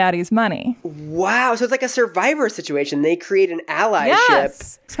share of daddy's money? Wow. So it's like a Survivor situation. They create an allyship.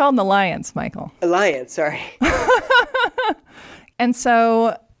 Yes. It's called an alliance, Michael. Alliance, sorry. And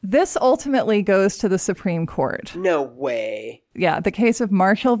so this ultimately goes to the Supreme Court. No way. Yeah, the case of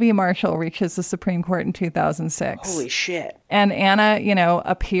Marshall v. Marshall reaches the Supreme Court in 2006. Holy shit. And Anna,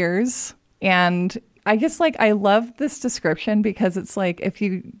 appears. And I just, I love this description because it's like if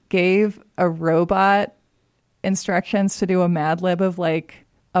you gave a robot instructions to do a Mad Lib of,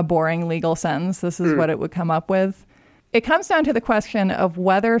 a boring legal sentence, this is what it would come up with. It comes down to the question of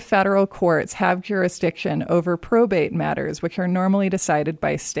whether federal courts have jurisdiction over probate matters, which are normally decided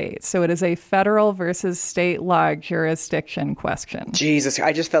by states. So it is a federal versus state law jurisdiction question. Jesus,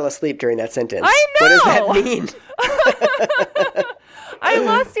 I just fell asleep during that sentence. I know! What does that mean? I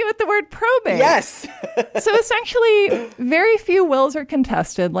lost you at the word probate. Yes. So essentially, very few wills are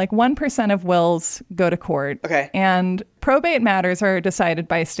contested. 1% of wills go to court. Okay. And probate matters are decided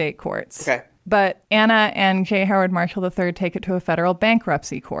by state courts. Okay. But Anna and J. Howard Marshall III take it to a federal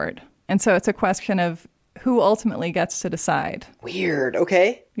bankruptcy court. And so it's a question of who ultimately gets to decide. Weird.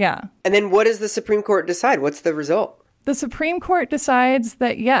 Okay. Yeah. And then what does the Supreme Court decide? What's the result? The Supreme Court decides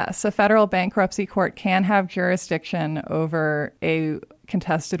that, yes, a federal bankruptcy court can have jurisdiction over a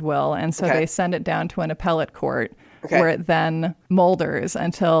contested will. And so they send it down to an appellate court where it then molders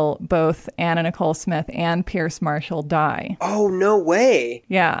until both Anna Nicole Smith and Pierce Marshall die. Oh, no way.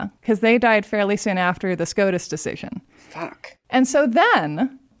 Yeah, because they died fairly soon after the SCOTUS decision. Fuck. And so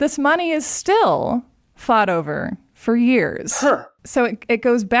then this money is still fought over for years. Huh. So it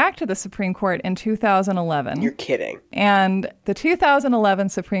goes back to the Supreme Court in 2011. You're kidding. And the 2011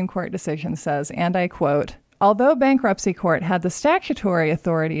 Supreme Court decision says, and I quote, although bankruptcy court had the statutory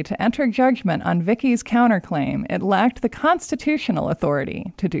authority to enter judgment on Vicky's counterclaim, it lacked the constitutional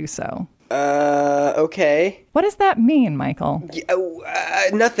authority to do so. Okay. What does that mean, Michael?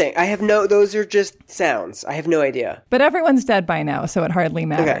 Nothing. Those are just sounds. I have no idea. But everyone's dead by now, so it hardly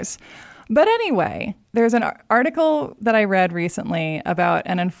matters. Okay. But anyway, there's an article that I read recently about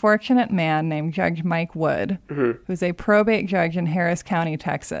an unfortunate man named Judge Mike Wood, who's a probate judge in Harris County,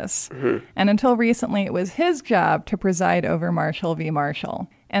 Texas. And until recently, it was his job to preside over Marshall v. Marshall.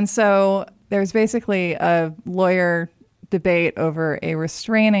 And so there's basically a lawyer debate over a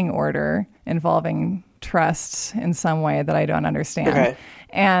restraining order involving trusts in some way that I don't understand. Okay.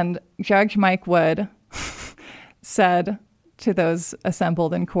 And Judge Mike Wood said to those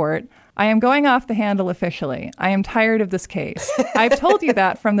assembled in court, I am going off the handle officially. I am tired of this case. I've told you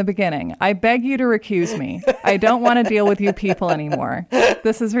that from the beginning. I beg you to recuse me. I don't want to deal with you people anymore.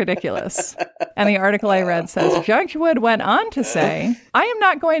 This is ridiculous. And the article I read says, Judge Wood went on to say, I am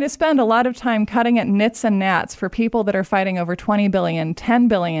not going to spend a lot of time cutting at nits and gnats for people that are fighting over 20 billion, 10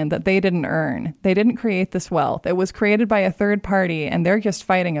 billion that they didn't earn. They didn't create this wealth. It was created by a third party and they're just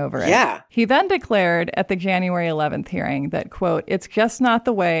fighting over it. Yeah. He then declared at the January 11th hearing that, quote, it's just not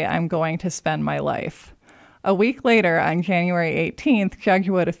the way I'm going to spend my life. A week later, on January 18th, Judge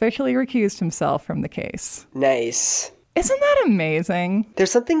Wood officially recused himself from the case. Nice. Isn't that amazing?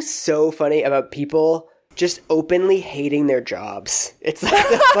 There's something so funny about people just openly hating their jobs. It's like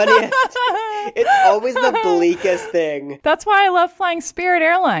the funniest. It's always the bleakest thing. That's why I love flying Spirit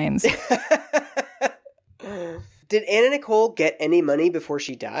Airlines. Did Anna Nicole get any money before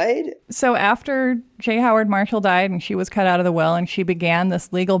she died? So after J. Howard Marshall died and she was cut out of the will and she began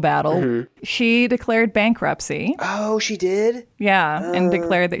this legal battle, she declared bankruptcy. Oh, she did? Yeah, and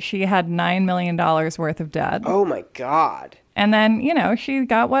declared that she had $9 million worth of debt. Oh, my God. And then, she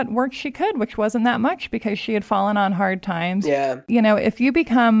got what work she could, which wasn't that much because she had fallen on hard times. Yeah. If you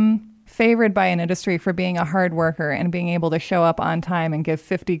become favored by an industry for being a hard worker and being able to show up on time and give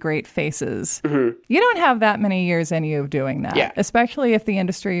 50 great faces, you don't have that many years in you of doing that. Yeah. Especially if the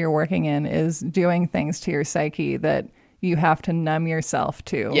industry you're working in is doing things to your psyche that you have to numb yourself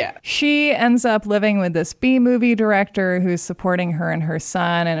to. Yeah. She ends up living with this B-movie director who's supporting her and her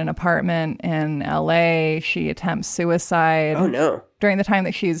son in an apartment in LA. She attempts suicide. Oh, no. During the time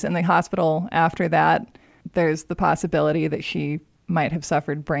that she's in the hospital after that, there's the possibility that she might have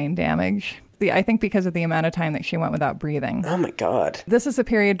suffered brain damage. I think because of the amount of time that she went without breathing. Oh, my God. This is a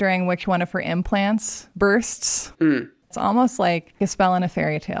period during which one of her implants bursts. It's almost like a spell in a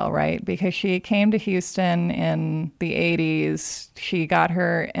fairy tale, right? Because she came to Houston in the 80s. She got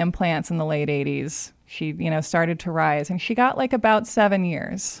her implants in the late 80s. She, started to rise. And she got like about 7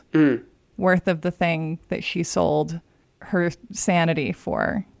 years worth of the thing that she sold her sanity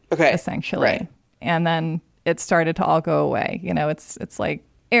for, essentially. Right. And then it started to all go away. It's like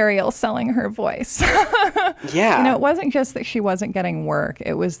Ariel selling her voice. Yeah. It wasn't just that she wasn't getting work.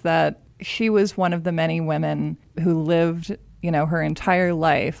 It was that she was one of the many women who lived, her entire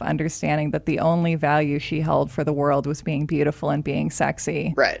life understanding that the only value she held for the world was being beautiful and being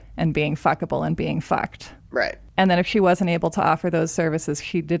sexy. Right. And being fuckable and being fucked. Right. And then if she wasn't able to offer those services,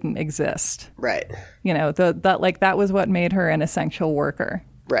 she didn't exist. Right. That was what made her an essential worker.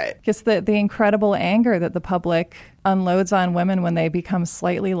 Right. Just the incredible anger that the public unloads on women when they become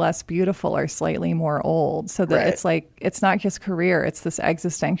slightly less beautiful or slightly more old. So that it's like, it's not just career, it's this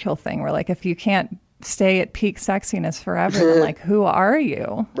existential thing where, like, if you can't stay at peak sexiness forever, then, like, who are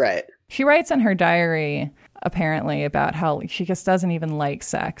you? Right. She writes in her diary, apparently, about how she just doesn't even like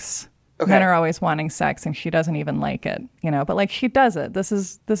sex. Okay. Men are always wanting sex and she doesn't even like it, but like she does it. This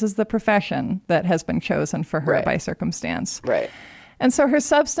is the profession that has been chosen for her by circumstance. Right. And so her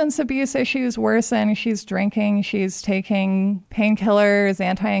substance abuse issues worsen. She's drinking, she's taking painkillers,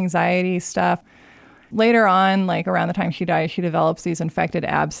 anti-anxiety stuff. Later on, like around the time she dies, she develops these infected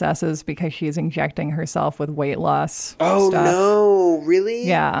abscesses because she's injecting herself with weight loss stuff. Oh, no. Really?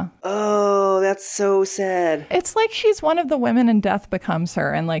 Yeah. Oh, that's so sad. It's like she's one of the women and death becomes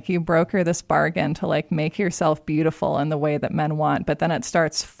her. And like you broker this bargain to like make yourself beautiful in the way that men want, but then it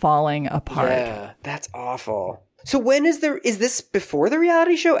starts falling apart. Yeah, that's awful. So when is this before the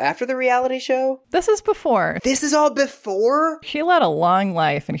reality show? After the reality show? This is before. This is all before? She led a long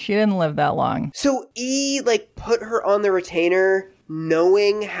life and she didn't live that long. So E, like, put her on the retainer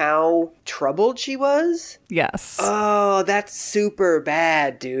knowing how troubled she was? Yes. Oh, that's super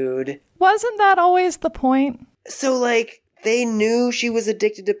bad, dude. Wasn't that always the point? So, like, they knew she was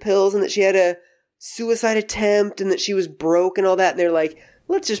addicted to pills and that she had a suicide attempt and that she was broke and all that. And they're like,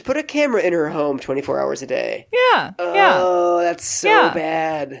 let's just put a camera in her home 24 hours a day. Yeah. Oh, that's so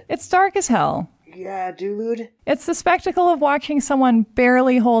bad. It's dark as hell. Yeah, dude. It's the spectacle of watching someone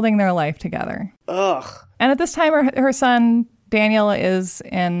barely holding their life together. Ugh. And at this time, her son, Daniel, is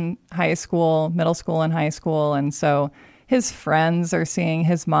in high school, middle school and high school. And so his friends are seeing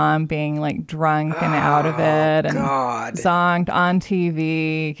his mom being like drunk and out of it and zonked on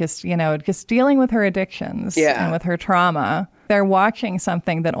TV, just dealing with her addictions and with her trauma. They're watching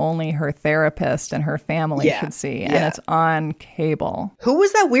something that only her therapist and her family should see, and it's on cable. Who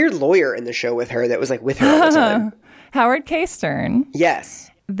was that weird lawyer in the show with her that was like with her all the time? Howard K. Stern. Yes.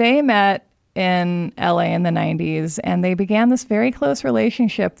 They met in LA in the 90s, and they began this very close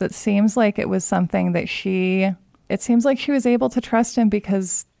relationship that seems like it was something that it seems like she was able to trust him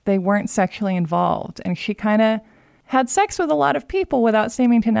because they weren't sexually involved. And she kind of had sex with a lot of people without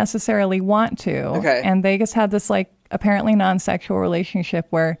seeming to necessarily want to. Okay. And they just had this like apparently non-sexual relationship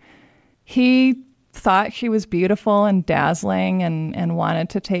where he thought she was beautiful and dazzling and wanted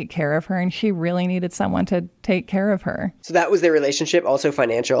to take care of her, and she really needed someone to take care of her. So that was their relationship, also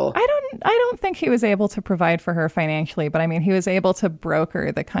financial? I don't think he was able to provide for her financially, but I mean, he was able to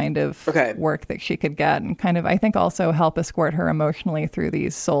broker the kind of work that she could get and kind of, I think, also help escort her emotionally through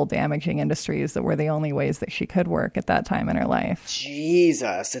these soul-damaging industries that were the only ways that she could work at that time in her life.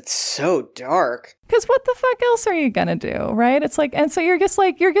 Jesus, it's so dark. Because what the fuck else are you going to do, right? It's like, and so you're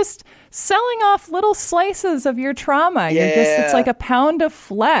just selling off little slices of your trauma. It's like a pound of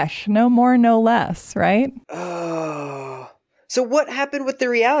flesh, no more, no less, right? Oh. So what happened with the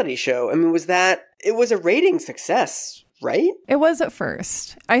reality show? I mean, it was a rating success, right? It was at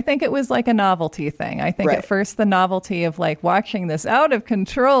first. I think it was like a novelty thing. I think at first the novelty of like watching this out of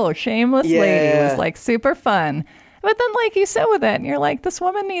control, shameless lady was like super fun. But then, like, you sit with it and you're like, this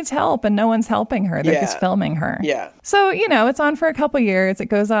woman needs help and no one's helping her. They're just filming her. Yeah. So, it's on for a couple years. It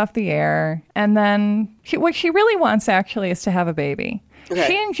goes off the air. And then what she really wants, actually, is to have a baby. Okay.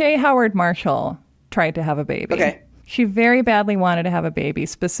 She and J. Howard Marshall tried to have a baby. Okay. She very badly wanted to have a baby,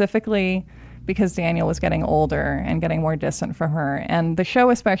 specifically because Daniel was getting older and getting more distant from her. And the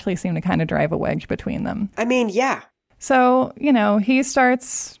show especially seemed to kind of drive a wedge between them. I mean, yeah. So, he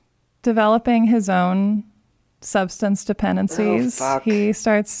starts developing his own substance dependencies. Oh, fuck. He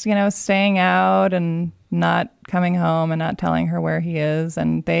starts, staying out and not coming home and not telling her where he is.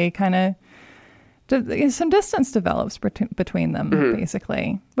 And they kind of, some distance develops between them,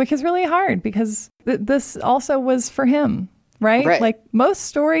 basically, which is really hard because this also was for him, right? Like most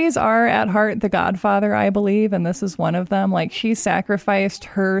stories are at heart The Godfather, I believe. And this is one of them. Like she sacrificed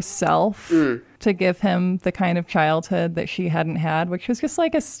herself to give him the kind of childhood that she hadn't had, which was just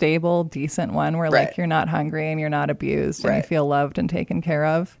like a stable, decent one where like you're not hungry and you're not abused and you feel loved and taken care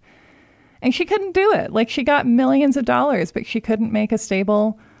of. And she couldn't do it. Like she got millions of dollars, but she couldn't make a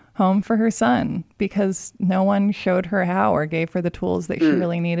stable home for her son because no one showed her how or gave her the tools that she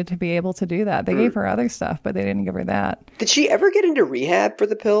really needed to be able to do that. They gave her other stuff, but they didn't give her that. Did she ever get into rehab for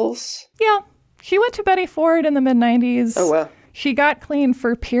the pills? Yeah. She went to Betty Ford in the mid-90s. Oh, wow. She got clean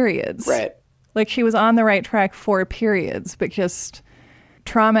for periods. Right. Like she was on the right track for periods, but just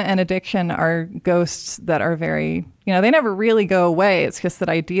trauma and addiction are ghosts that are very, they never really go away. It's just that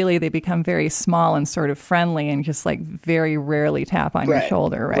ideally they become very small and sort of friendly and just like very rarely tap on your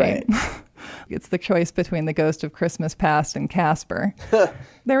shoulder, right? It's the choice between the ghost of Christmas past and Casper.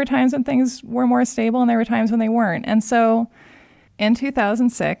 There were times when things were more stable and there were times when they weren't. And so in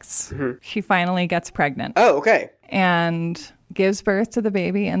 2006, she finally gets pregnant. Oh, okay. And gives birth to the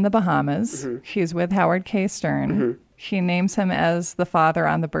baby in the Bahamas. She's with Howard K. Stern. She names him as the father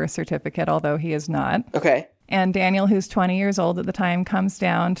on the birth certificate, although he is not. Okay. And Daniel, who's 20 years old at the time, comes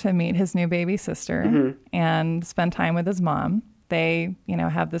down to meet his new baby sister and spend time with his mom. They,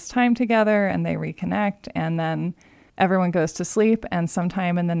 have this time together and they reconnect. And then everyone goes to sleep. And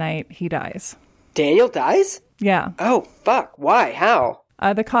sometime in the night, he dies. Daniel dies? Yeah. Oh, fuck. Why? How?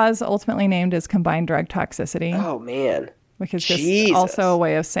 The cause ultimately named as combined drug toxicity. Oh, man. Which is just also a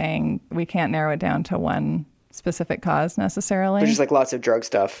way of saying we can't narrow it down to one specific cause necessarily. There's just like lots of drug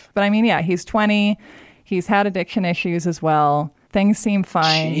stuff. But I mean, yeah, he's 20. He's had addiction issues as well. Things seem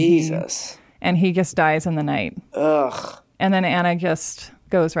fine. Jesus. And he just dies in the night. Ugh. And then Anna just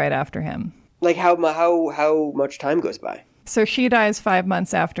goes right after him. Like how much time goes by? So she dies 5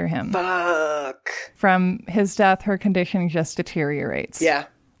 months after him. Fuck. From his death, her condition just deteriorates. Yeah.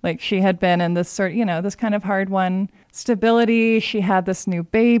 Like she had been in this sort, this kind of hard won stability. She had this new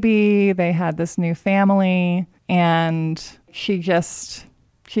baby. They had this new family. And she gives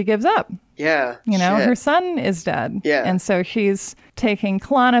up. Yeah. Her son is dead. Yeah. And so she's taking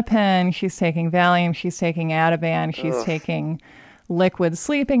Klonopin. She's taking Valium. She's taking Ativan. She's taking liquid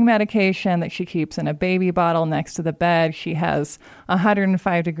sleeping medication that she keeps in a baby bottle next to the bed. She has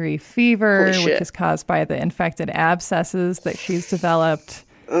 105-degree fever, which is caused by the infected abscesses that she's developed.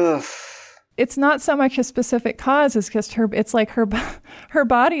 Ugh. It's not so much a specific cause, it's just it's like her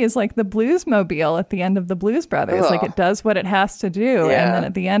body is like the Bluesmobile at the end of the Blues Brothers. Like it does what it has to do. Yeah. And then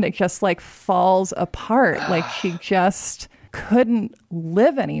at the end, it just like falls apart. Like she just couldn't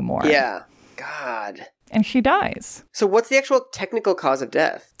live anymore. Yeah. God. And she dies. So what's the actual technical cause of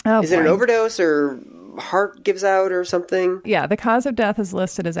death? Oh, is it an overdose or heart gives out or something? Yeah, the cause of death is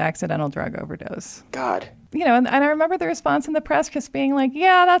listed as accidental drug overdose. God. And I remember the response in the press just being like,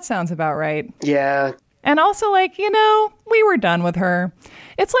 yeah, that sounds about right. Yeah. And also like, we were done with her.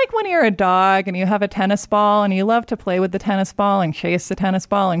 It's like when you're a dog and you have a tennis ball and you love to play with the tennis ball and chase the tennis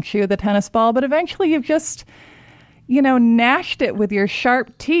ball and chew the tennis ball, but eventually gnashed it with your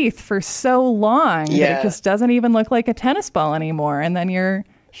sharp teeth for so long that it just doesn't even look like a tennis ball anymore. And then your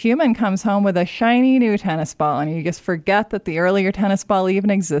human comes home with a shiny new tennis ball, and you just forget that the earlier tennis ball even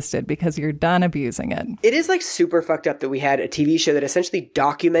existed because you're done abusing it. It is like super fucked up that we had a TV show that essentially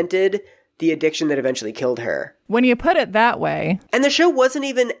documented the addiction that eventually killed her. When you put it that way. And the show wasn't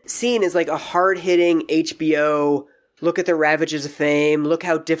even seen as like a hard-hitting HBO, look at the ravages of fame, look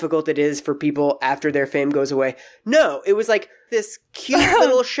how difficult it is for people after their fame goes away. No, it was like this cute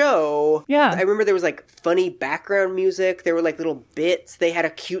little show. Yeah. I remember there was like funny background music. There were like little bits. They had a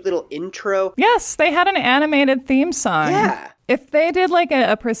cute little intro. Yes, they had an animated theme song. Yeah. If they did like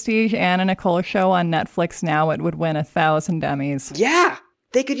a prestige Anna Nicole show on Netflix now, it would win 1,000 Emmys. Yeah.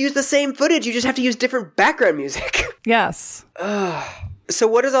 They could use the same footage. You just have to use different background music. Yes. So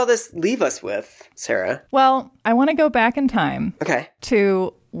what does all this leave us with, Sarah? Well, I want to go back in time. Okay.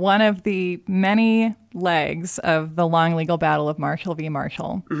 To one of the many legs of the long legal battle of Marshall v.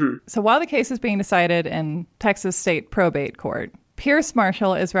 Marshall. Mm-hmm. So while the case is being decided in Texas State Probate Court, Pierce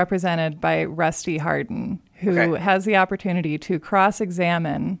Marshall is represented by Rusty Hardin, who has the opportunity to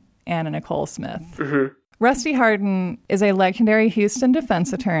cross-examine Anna Nicole Smith. Mm-hmm. Rusty Hardin is a legendary Houston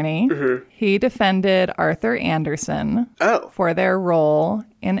defense attorney. Mm-hmm. He defended Arthur Anderson for their role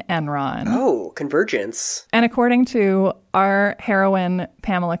in Enron. Oh, convergence. And according to our heroine,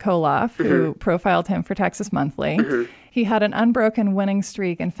 Pamela Koloff, who profiled him for Texas Monthly, he had an unbroken winning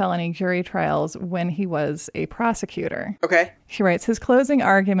streak in felony jury trials when he was a prosecutor. Okay. She writes, his closing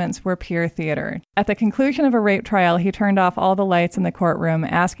arguments were pure theater. At the conclusion of a rape trial, he turned off all the lights in the courtroom,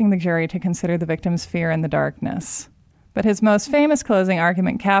 asking the jury to consider the victim's fear in the darkness. But his most famous closing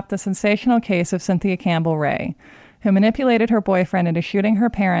argument capped the sensational case of Cynthia Campbell Ray, who manipulated her boyfriend into shooting her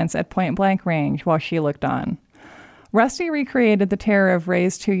parents at point-blank range while she looked on. Rusty recreated the terror of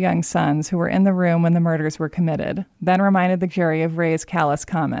Ray's two young sons who were in the room when the murders were committed, then reminded the jury of Ray's callous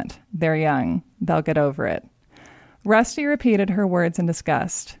comment, "They're young. They'll get over it." Rusty repeated her words in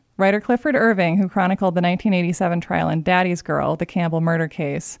disgust. Writer Clifford Irving, who chronicled the 1987 trial in Daddy's Girl, the Campbell murder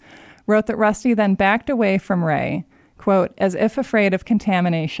case, wrote that Rusty then backed away from Ray, quote, as if afraid of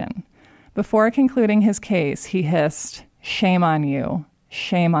contamination. Before concluding his case, he hissed, "Shame on you.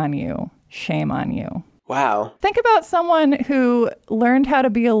 Shame on you. Shame on you." Wow. Think about someone who learned how to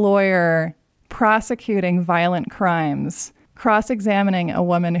be a lawyer prosecuting violent crimes, cross-examining a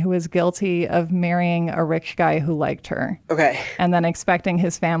woman who is guilty of marrying a rich guy who liked her. Okay. And then expecting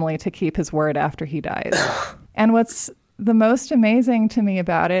his family to keep his word after he dies. And what's the most amazing to me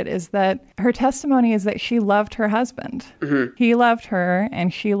about it is that her testimony is that she loved her husband. Mm-hmm. He loved her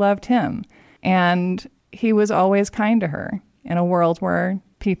and she loved him. And he was always kind to her in a world where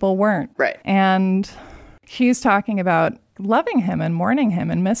people weren't. Right. And she's talking about loving him and mourning him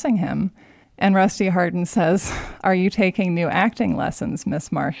and missing him. And Rusty Hardin says, "Are you taking new acting lessons,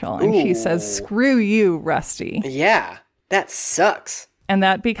 Miss Marshall?" And she says, "Screw you, Rusty." Yeah, that sucks. And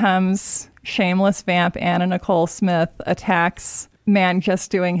that becomes shameless vamp Anna Nicole Smith attacks man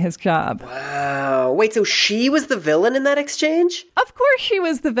just doing his job. Wow. Wait, so she was the villain in that exchange? Of course she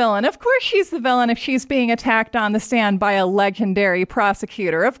was the villain. Of course she's the villain if she's being attacked on the stand by a legendary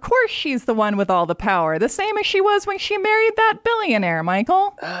prosecutor. Of course she's the one with all the power. The same as she was when she married that billionaire,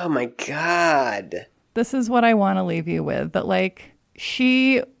 Michael. Oh my God. This is what I want to leave you with. That, like,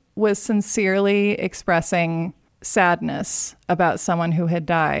 she was sincerely expressing sadness about someone who had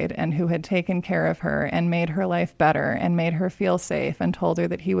died and who had taken care of her and made her life better and made her feel safe and told her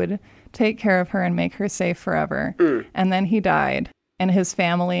that he would take care of her and make her safe forever. And then he died and his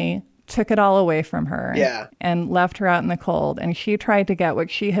family took it all away from her and left her out in the cold. And she tried to get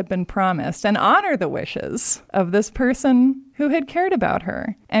what she had been promised and honor the wishes of this person who had cared about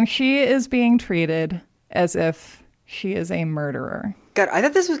her. And she is being treated as if she is a murderer. God, I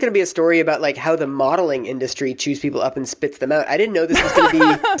thought this was going to be a story about like how the modeling industry chews people up and spits them out. I didn't know this was going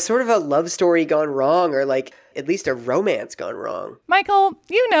to be sort of a love story gone wrong, or like at least a romance gone wrong. Michael,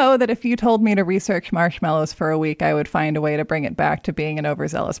 you know that if you told me to research marshmallows for a week, I would find a way to bring it back to being an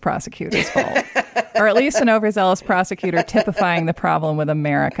overzealous prosecutor's fault. Or at least an overzealous prosecutor typifying the problem with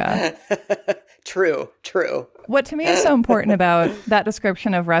America. True. What to me is so important about that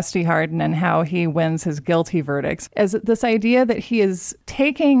description of Rusty Hardin and how he wins his guilty verdicts is this idea that he is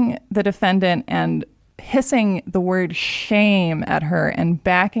taking the defendant and hissing the word shame at her and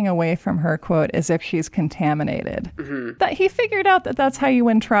backing away from her, quote, as if she's contaminated. Mm-hmm. That he figured out that that's how you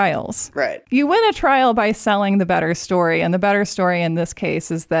win trials. Right. You win a trial by selling the better story. And the better story in this case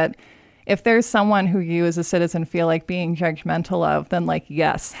is that if there's someone who you as a citizen feel like being judgmental of, then like,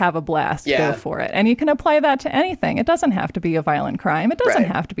 yes, have a blast, go for it. And you can apply that to anything. It doesn't have to be a violent crime. It doesn't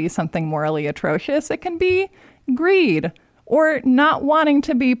have to be something morally atrocious. It can be greed or not wanting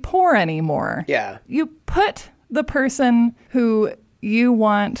to be poor anymore. Yeah. You put the person who you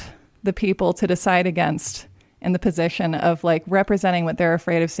want the people to decide against in the position of like representing what they're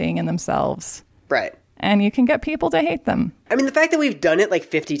afraid of seeing in themselves. Right. And you can get people to hate them. I mean, the fact that we've done it like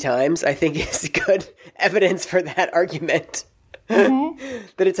 50 times, I think is good evidence for that argument. Mm-hmm.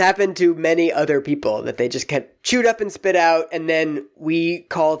 That it's happened to many other people, that they just get chewed up and spit out, and then we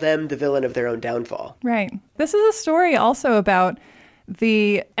call them the villain of their own downfall. Right. This is a story also about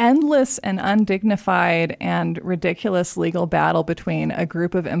the endless and undignified and ridiculous legal battle between a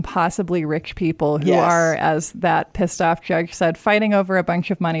group of impossibly rich people who are, as that pissed off judge said, fighting over a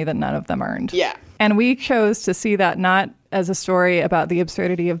bunch of money that none of them earned. Yeah. And we chose to see that not as a story about the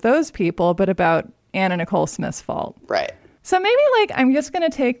absurdity of those people, but about Anna Nicole Smith's fault. Right. So maybe like I'm just going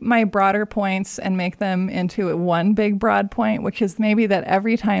to take my broader points and make them into one big broad point, which is maybe that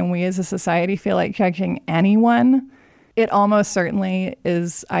every time we as a society feel like judging anyone, it almost certainly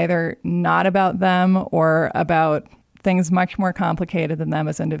is either not about them or about things much more complicated than them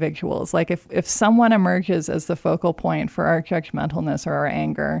as individuals. Like if someone emerges as the focal point for our judgmentalness or our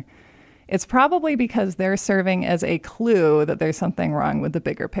anger, it's probably because they're serving as a clue that there's something wrong with the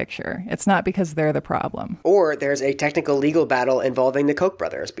bigger picture. It's not because they're the problem. Or there's a technical legal battle involving the Koch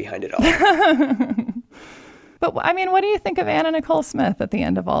brothers behind it all. But, I mean, what do you think of Anna Nicole Smith at the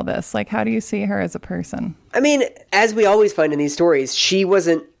end of all this? Like, how do you see her as a person? I mean, as we always find in these stories, she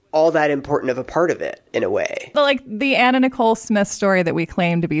wasn't all that important of a part of it, in a way. But, like, the Anna Nicole Smith story that we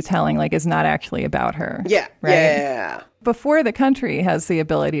claim to be telling, like, is not actually about her. Yeah. Right? Yeah. Before the country has the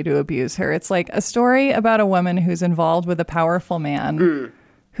ability to abuse her, it's like a story about a woman who's involved with a powerful man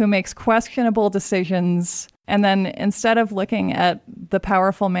who makes questionable decisions. And then instead of looking at the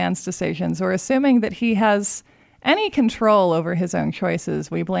powerful man's decisions or assuming that he has any control over his own choices,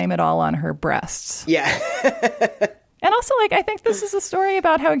 we blame it all on her breasts. Yeah. And also, like, I think this is a story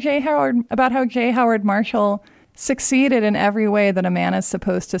about how J. Howard Marshall succeeded in every way that a man is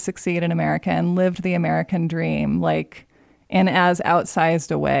supposed to succeed in America and lived the American dream, like, in as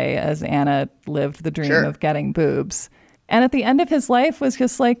outsized a way as Anna lived the dream of getting boobs. And at the end of his life was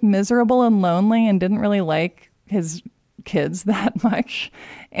just, like, miserable and lonely and didn't really like his kids that much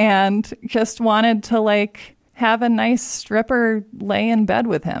and just wanted to, like, have a nice stripper lay in bed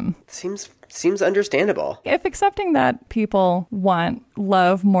with him. Seems understandable. If accepting that people want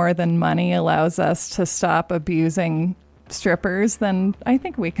love more than money allows us to stop abusing strippers, then I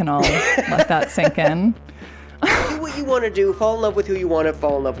think we can all let that sink in. Do what you want to do, fall in love with who you want to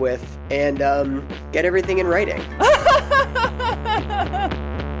fall in love with, and get everything in writing.